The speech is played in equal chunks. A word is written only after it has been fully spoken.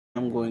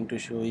am going to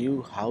show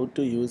you how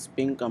to use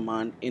ping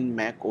command in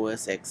Mac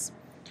OS X.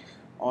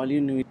 All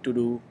you need to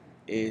do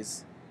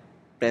is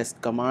press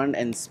command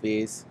and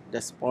space.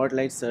 The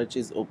spotlight search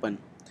is open.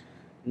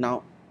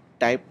 Now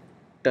type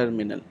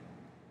terminal.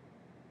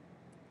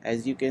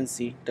 As you can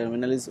see,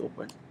 terminal is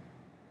open.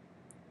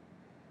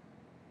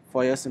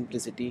 For your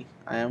simplicity,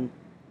 I am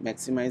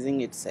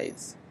maximizing its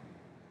size.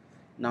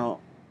 Now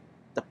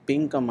the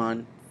ping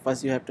command,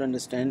 first you have to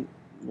understand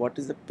what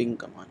is the ping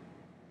command.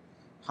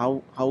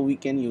 How we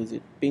can use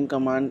it. Ping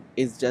command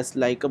is just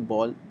like a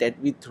ball that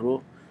we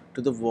throw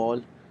to the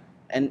wall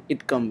and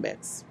it comes back.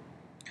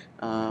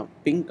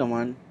 Ping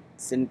command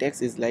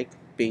syntax is like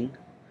ping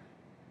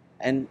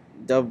and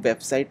the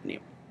website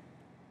name.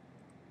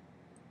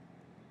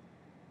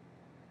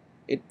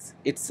 It's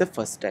the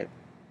first type.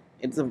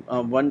 It's a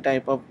one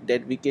type of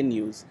that we can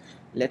use.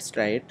 Let's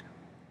try it.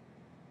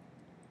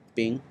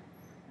 Ping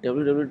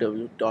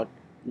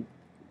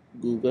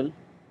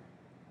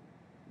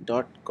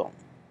www.google.com.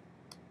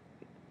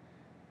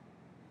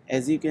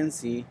 As you can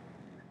see,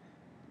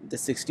 the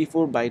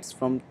 64 bytes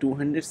from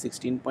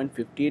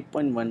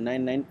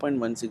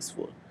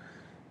 216.58.199.164,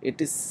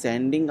 it is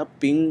sending a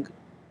ping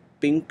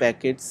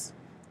packets,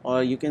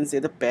 or you can say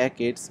the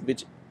packets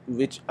which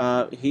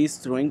he is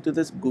throwing to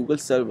this Google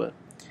server.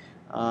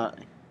 uh,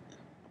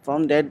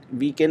 from that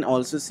we can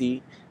also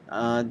see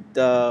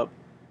the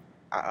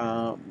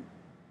uh,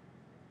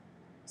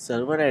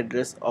 server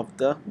address of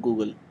the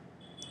Google.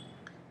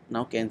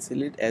 Now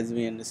cancel it, as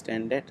we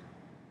understand that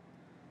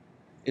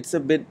it's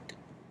a bit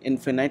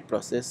infinite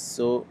process.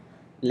 So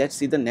let's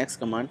see the next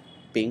command.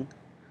 Ping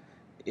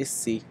is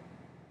C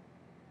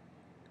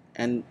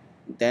and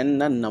then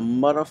the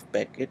number of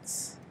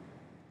packets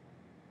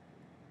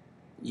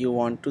you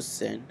want to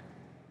send,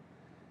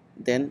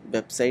 then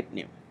website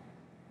name.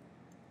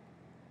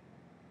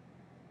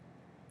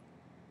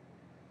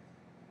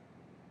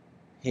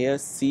 Here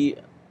C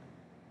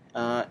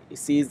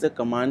is the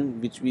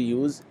command which we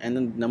use and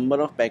the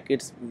number of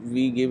packets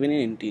we give in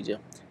an integer.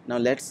 Now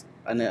let's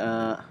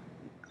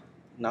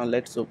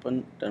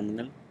open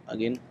terminal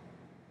again.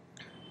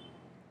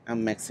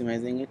 I'm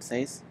maximizing its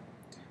size.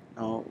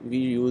 Now we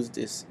use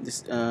this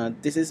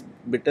is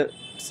better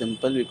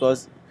simple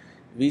because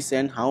we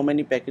send how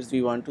many packets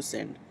we want to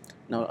send.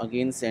 Now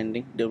again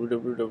sending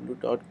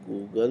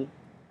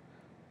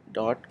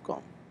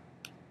www.google.com.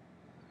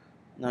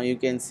 Now you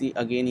can see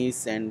again he is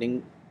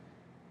sending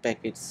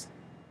packets.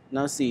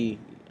 Now see,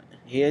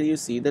 here you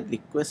see the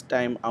request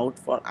time out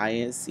for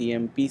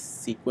ICMP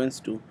sequence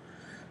 2.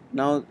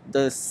 Now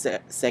the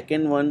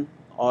second one,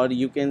 or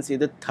you can see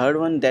the third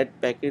one,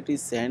 that packet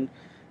is sent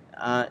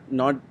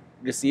not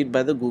received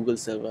by the Google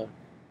server.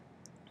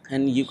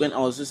 And you can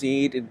also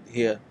see it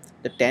here,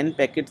 the 10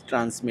 packets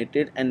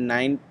transmitted and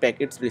 9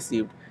 packets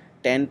received.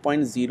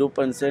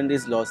 10.0%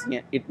 is lost.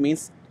 Yeah, it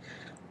means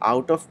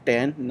out of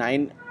 10,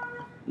 9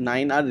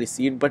 are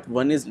received but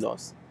 1 is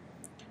lost.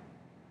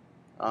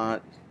 I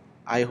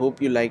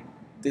hope you like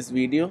this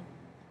video.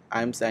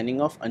 I am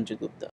signing off. Anju Gupta.